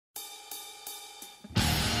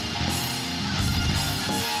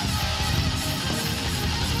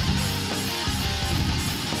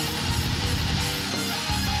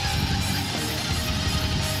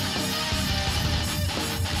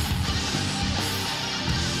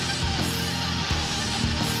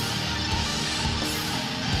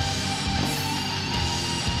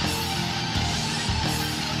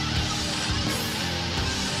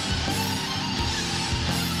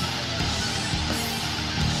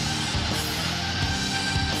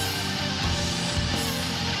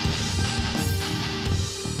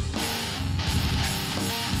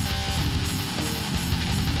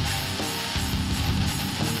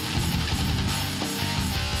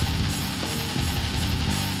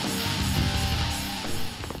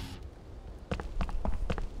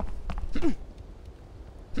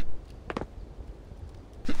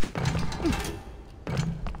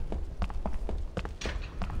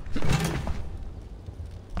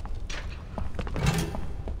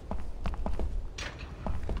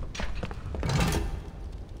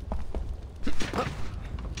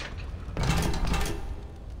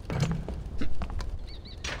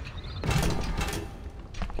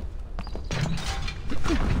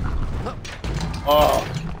Oh.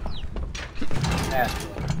 Ass,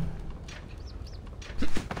 bro.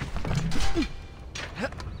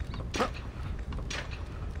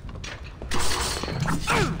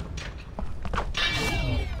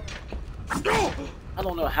 I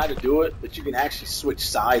don't know how to do it, but you can actually switch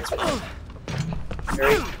sides with it.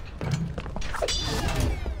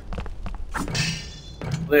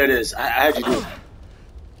 There it is. I had you do it.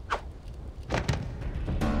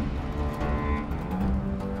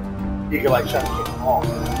 You can like try to kick them off.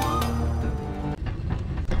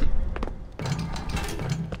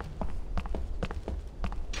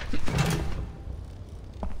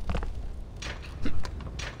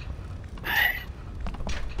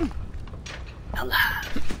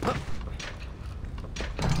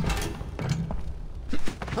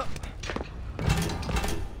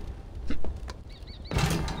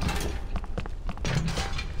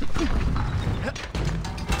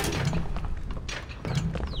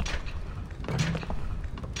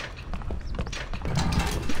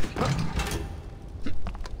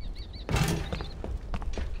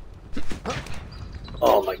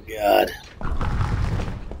 Oh my god.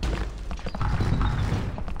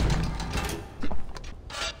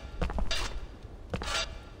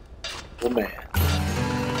 Oh man.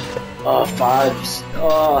 Oh, fives.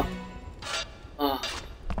 Oh. Oh.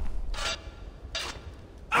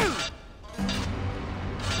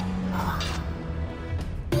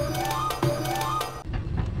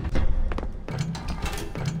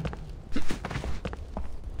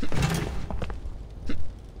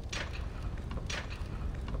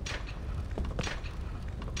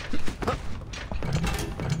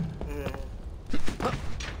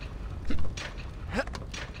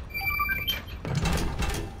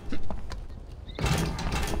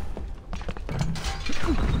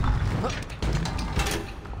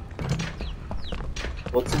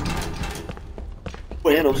 What's it?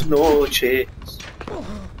 Buenos noches.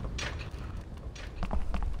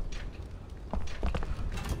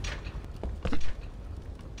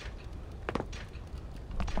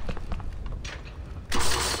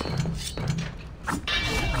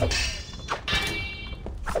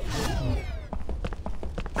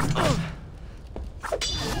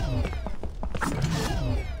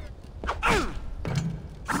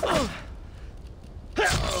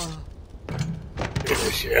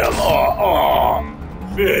 Finish him!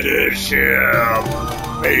 Finish him!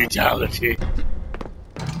 Fatality!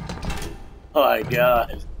 Oh my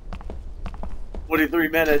god. 43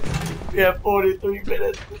 minutes. We have 43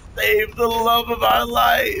 minutes to save the love of our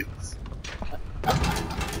lives!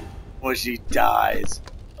 When she dies,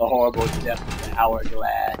 a horrible death in the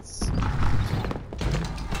hourglass.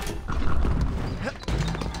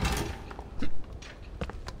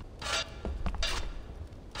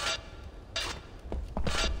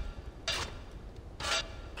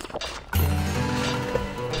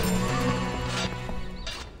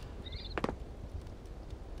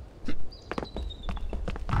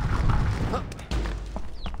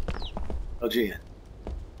 Oh, gee.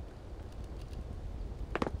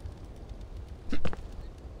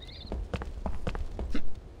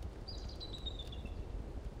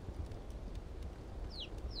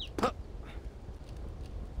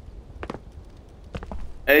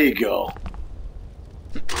 There you go.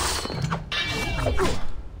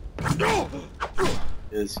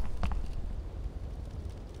 Is.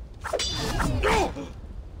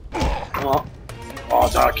 Oh,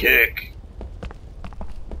 auto kick.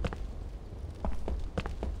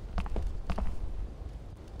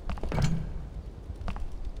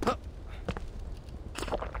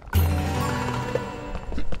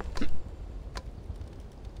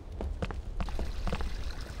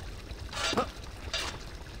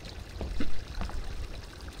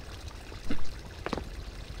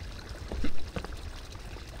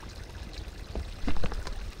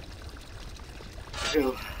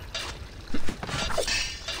 Ew.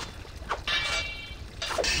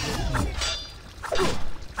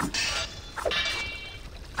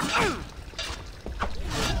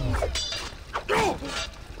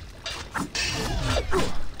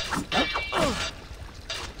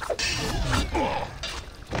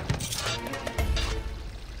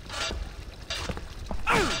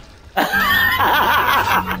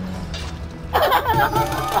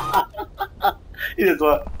 He just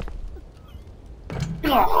what?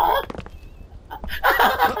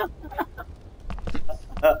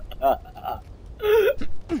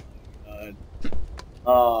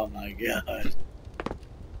 Oh my god.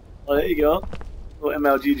 Oh, there you go. Little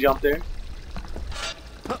MLG jump there.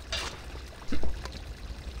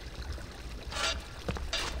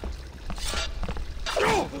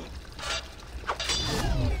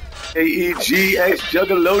 AEGX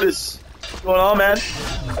Juggalotus. What's going on, man?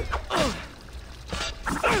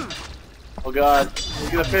 Oh god, he's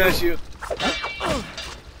gonna finish you.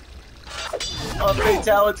 Oh,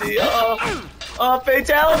 fatality! Oh,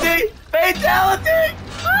 fatality! Fatality!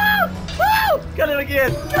 Oh, oh! Got him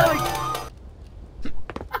again! Got him!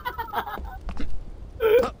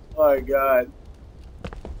 Oh my god.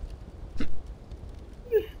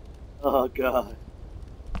 Oh god.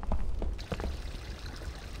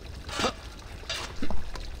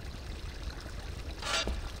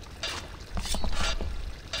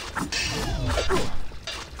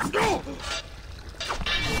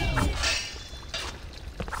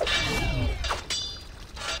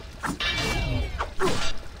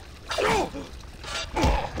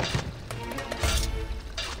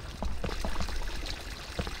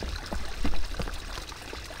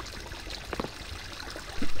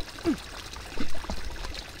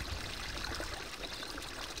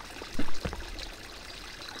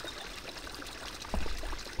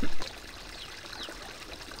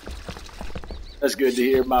 That's good to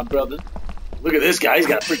hear, my brother. Look at this guy. He's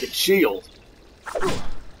got a freaking shield.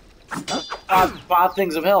 Five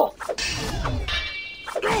things of health.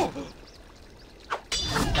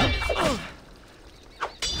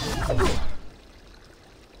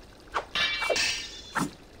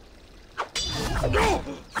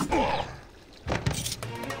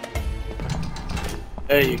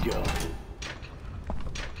 There you go.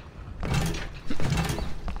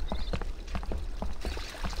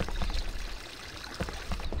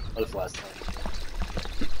 That was last time.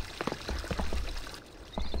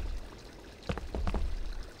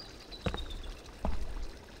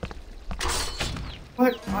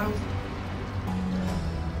 What?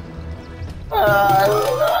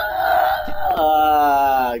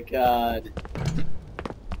 God.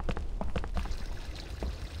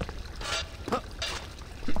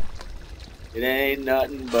 It ain't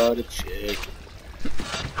nothing but a chicken.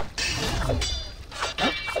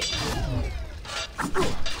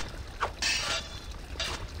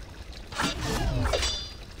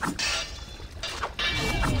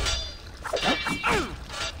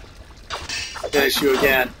 Finish you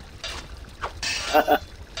again.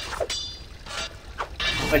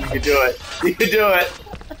 But you can do it. You can do it.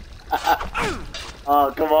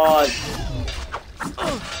 Oh, come on.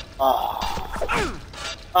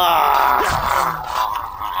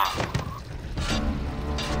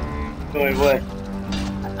 Going away.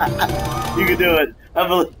 You can do it. I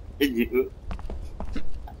believe in you.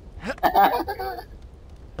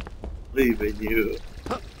 Believe in you.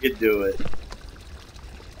 You can do it.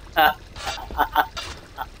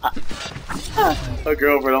 My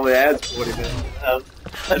girlfriend only has 40 minutes left.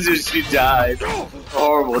 That's just she dies. A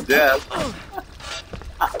horrible death.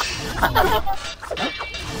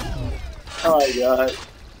 Oh my god.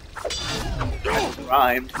 That just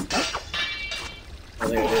rhymed. Oh,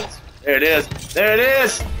 there it is. There it is. There it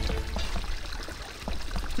is!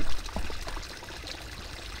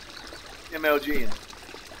 MLG.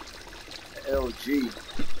 LG.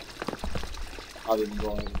 I didn't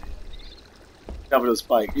go over there. Cover the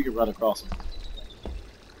spike. You can run across him.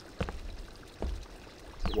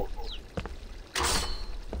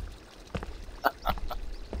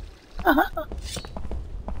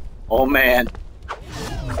 Oh man.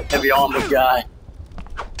 Heavy armored guy.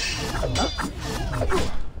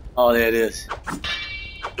 Oh, there it is.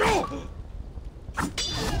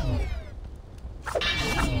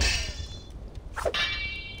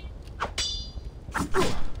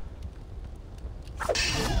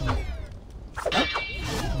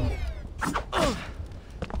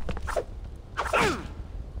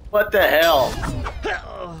 What the hell?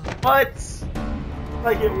 What?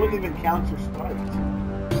 Like it wouldn't even count your strikes.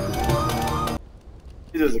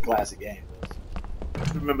 This is a classic game.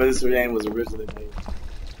 Remember, this game was originally made.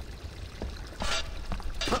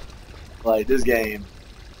 Like this game,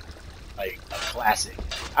 like a classic.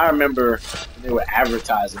 I remember when they were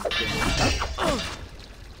advertising the game.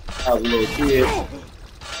 I was a little kid,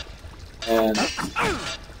 and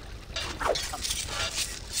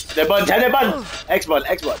that button, tap that button, X button,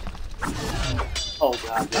 X button. Oh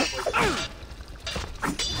god.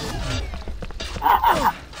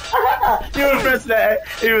 He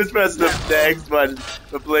was pressing the X button,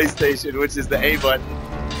 the PlayStation, which is the A button.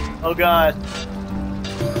 Oh god.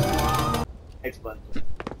 X button.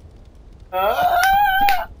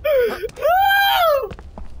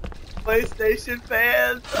 PlayStation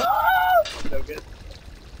fans. So good.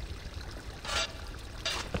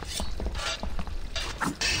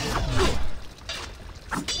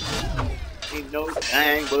 Ain't no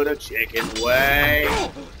thing but a chicken wing.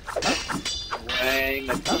 Wang.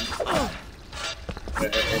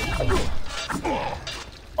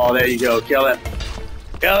 Oh, there you go. Kill him.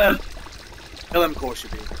 Kill him. Kill him,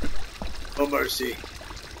 Korshavik. No mercy.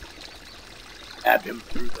 Stab him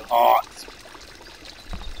through the heart.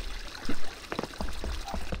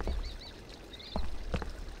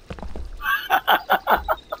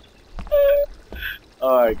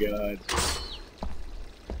 Oh my god.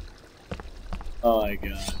 Oh my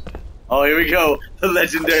god. Oh, here we go. The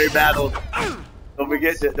legendary battle. Don't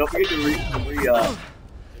forget to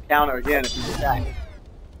counter again if you attack.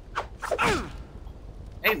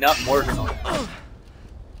 Ain't nothing working on that.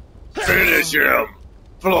 Finish him!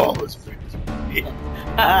 Flawless finish. Yeah.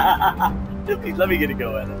 Let me get a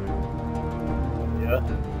go at it. Yeah.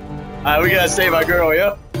 Alright, we gotta save our girl,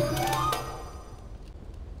 yeah? Here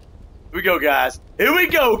we go, guys. Here we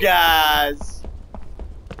go, guys!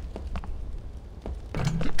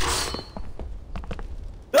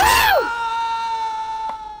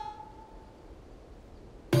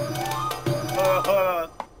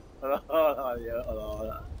 Hold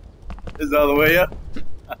on. Is that all the way up?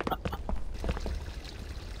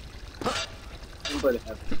 What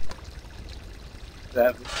happened?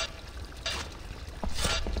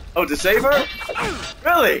 Oh, to save her?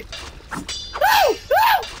 Really? No!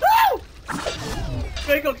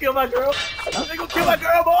 You ain't gonna kill my girl. You ain't gonna kill my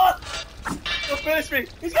girl, boy. He's gonna finish me.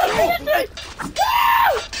 He's gonna finish me.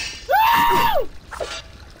 No!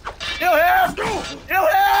 Kill him! Kill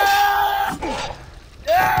him!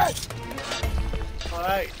 Yes!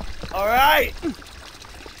 Alright. Alright!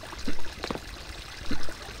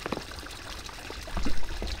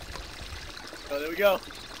 Oh, there we go.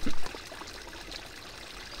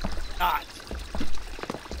 Not.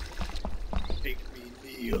 Make me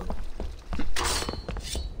kneel.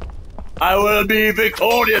 I will be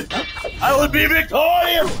victorious! I will be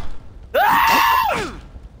victorious! Ah!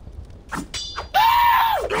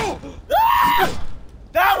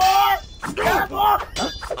 Not more! Not more!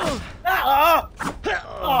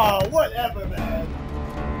 Oh, whatever, man.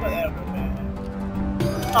 Whatever, man.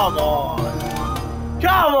 Come on.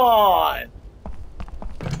 Come on!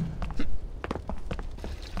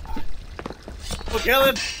 We'll kill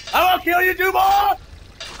him. I won't kill you, two more!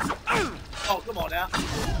 Oh, come on now.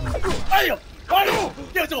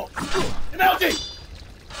 Give it to him! MLG!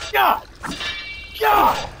 God!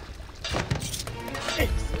 God!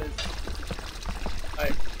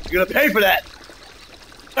 Alright, you're gonna pay for that!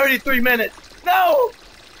 33 minutes! No!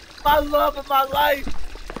 My love of my life!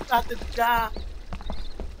 Not to die!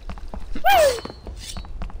 Woo!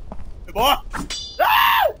 Hey, boy!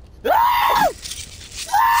 No! No!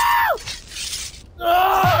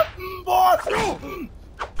 No! Boy!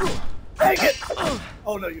 Take it!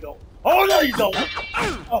 Oh, no, you don't. Oh, no, you don't!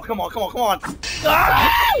 Oh, come on, come on, come on!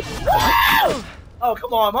 Oh,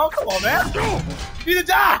 come on, man! You need to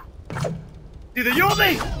die! Either you or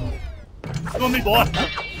me! You or me, boy!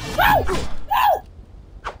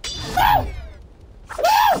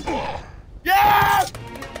 Yes!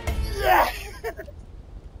 Yes!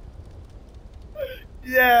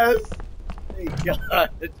 Yes! Thank God!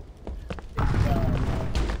 Thank God!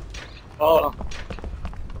 Hold on.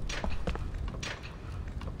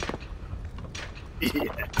 Yeah.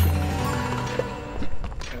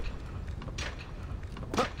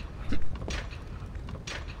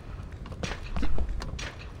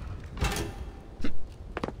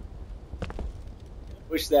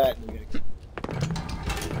 Push that and we're gonna go.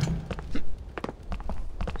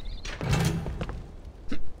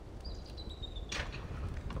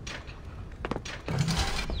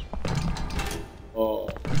 Oh.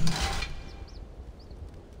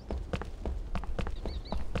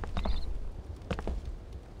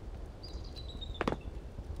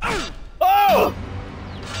 Oh!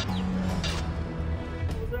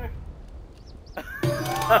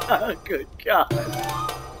 Good God.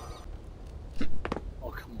 Oh,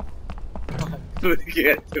 come on. Do it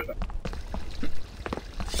again. Do it.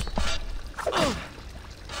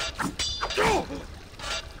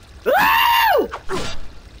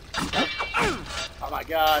 Oh my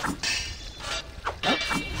God.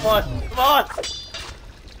 Come on. Come on.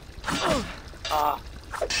 Ah.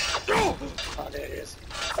 Oh, there it is.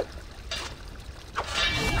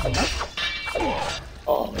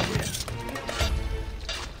 Oh, yeah.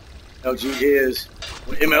 MLG is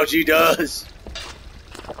what MLG does.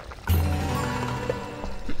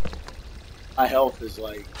 My health is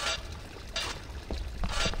like...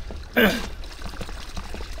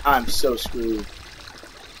 I'm so screwed.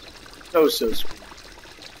 So screwed.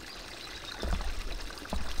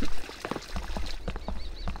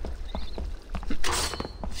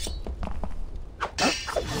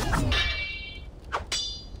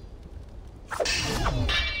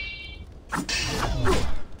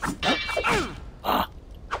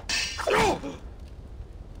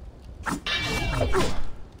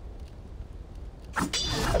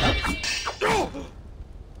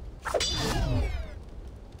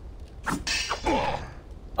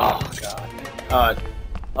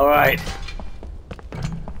 All right.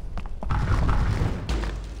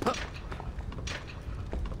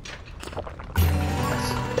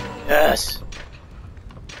 Yes.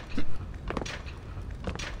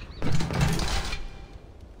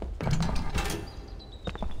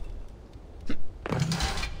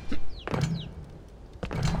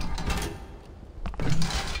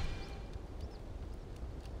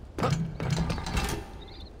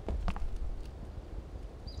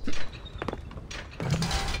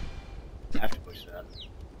 I have to push that.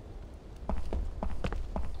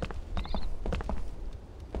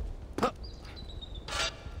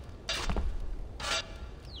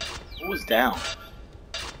 What was down?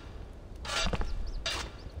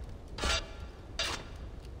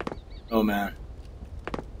 Oh man.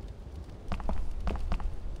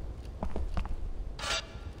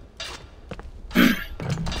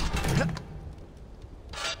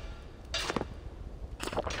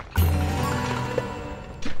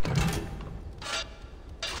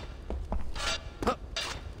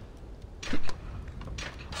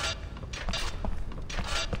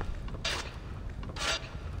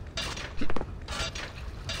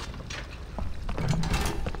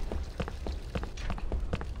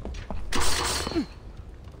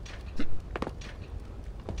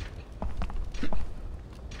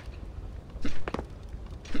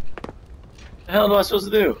 What the hell am I supposed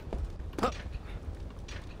to do?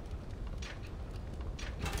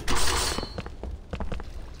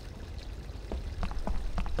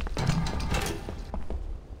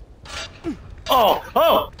 Oh!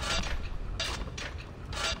 Oh!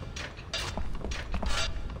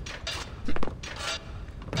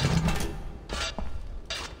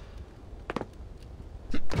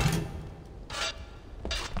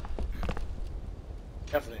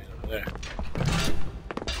 Definitely over there.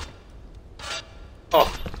 Oh!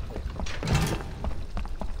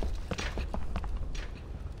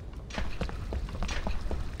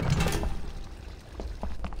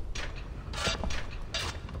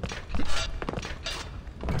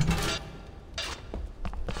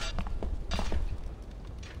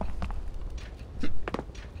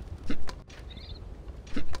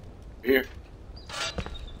 Here.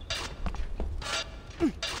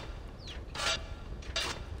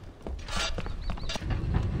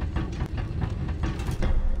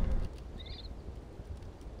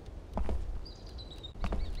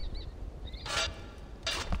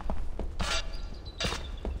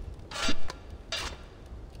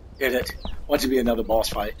 Get it. Want to be another boss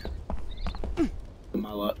fight.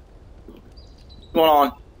 My luck. What's going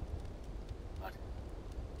on?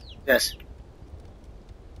 Yes.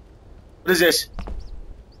 What is this?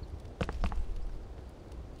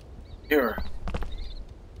 Here.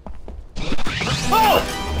 Oh!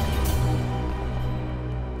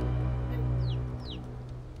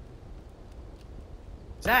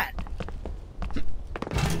 What's that?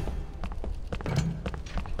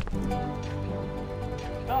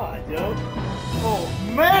 God, yo.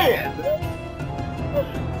 Oh, man!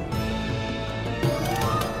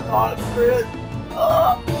 Oh, Chris.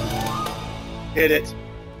 Hit it.